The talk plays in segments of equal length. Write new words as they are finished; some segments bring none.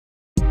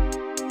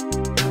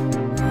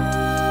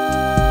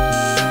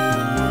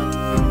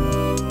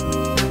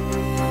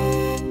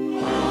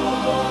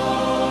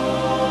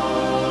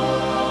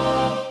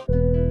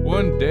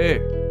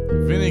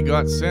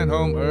got sent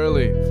home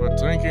early for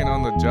drinking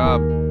on the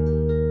job.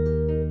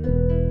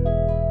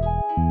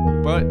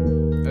 But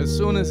as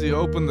soon as he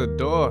opened the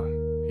door,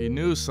 he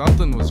knew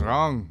something was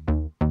wrong.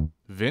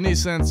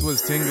 Vinny's sense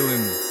was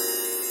tingling.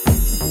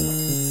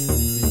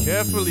 He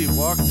carefully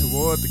walked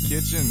toward the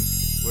kitchen,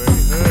 where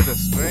he heard a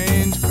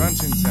strange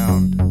crunching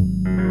sound.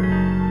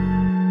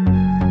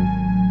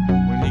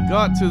 When he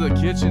got to the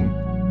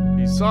kitchen,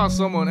 he saw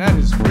someone at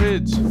his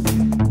fridge,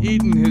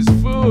 eating his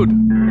food.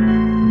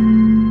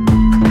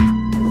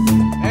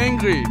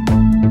 Angry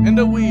and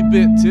a wee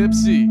bit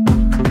tipsy,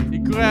 he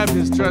grabbed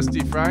his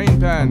trusty frying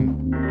pan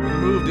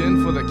and moved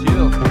in for the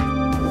kill.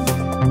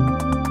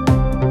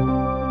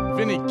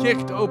 Vinny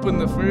kicked open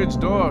the fridge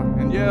door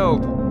and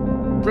yelled,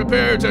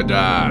 "Prepare to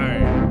die!"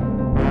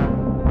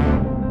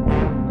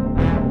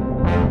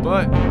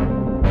 But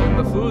when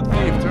the food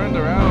thief turned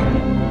around,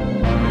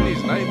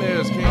 Vinny's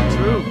nightmares came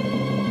true.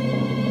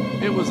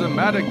 It was a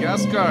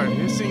Madagascar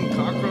hissing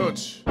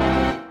cockroach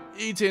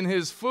eating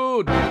his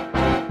food.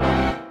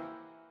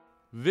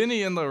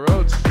 Vinny and the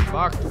roach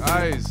locked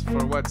eyes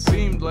for what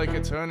seemed like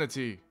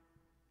eternity.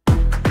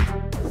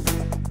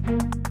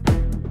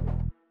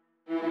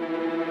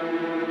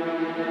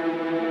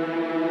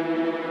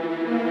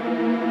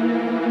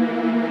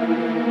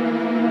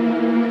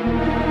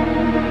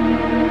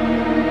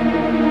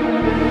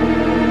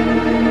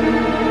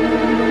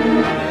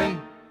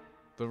 Then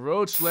the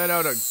roach let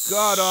out a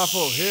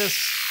god-awful hiss.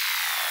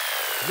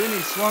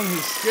 Vinny swung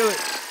his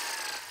skillet.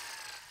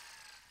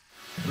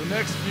 The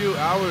next few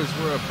hours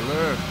were a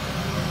blur.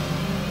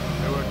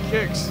 There were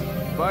kicks,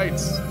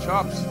 bites,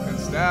 chops, and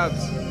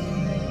stabs,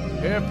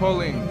 hair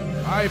pulling,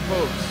 eye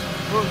pokes,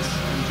 hooks,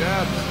 and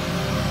jabs.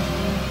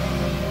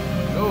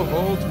 No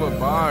holds were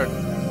barred,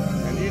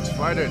 and each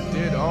fighter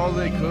did all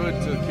they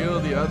could to kill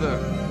the other.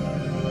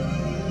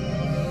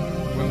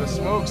 When the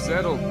smoke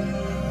settled,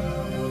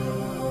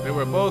 they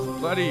were both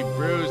bloody,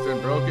 bruised,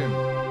 and broken.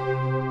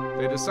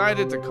 They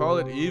decided to call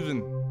it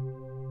even.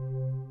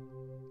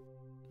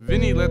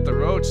 Vinny let the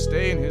roach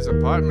stay in his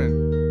apartment,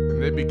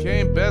 and they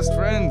became best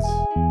friends.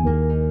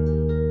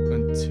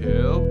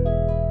 Until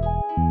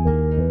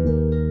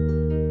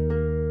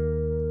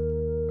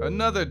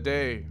another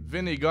day,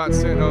 Vinny got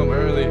sent home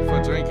early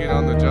for drinking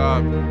on the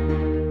job.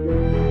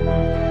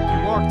 He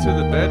walked to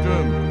the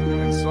bedroom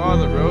and saw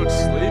the roach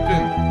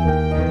sleeping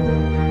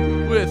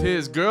with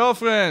his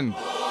girlfriend.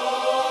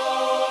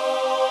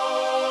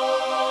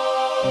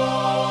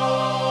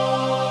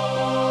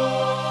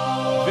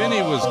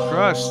 Vinny was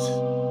crushed.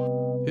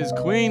 His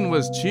queen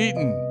was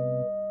cheating.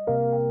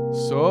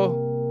 So,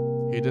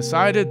 he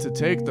decided to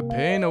take the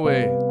pain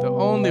away the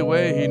only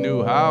way he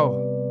knew how.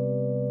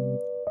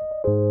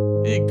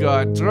 He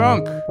got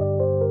drunk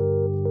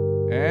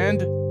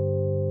and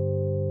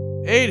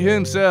ate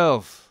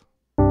himself.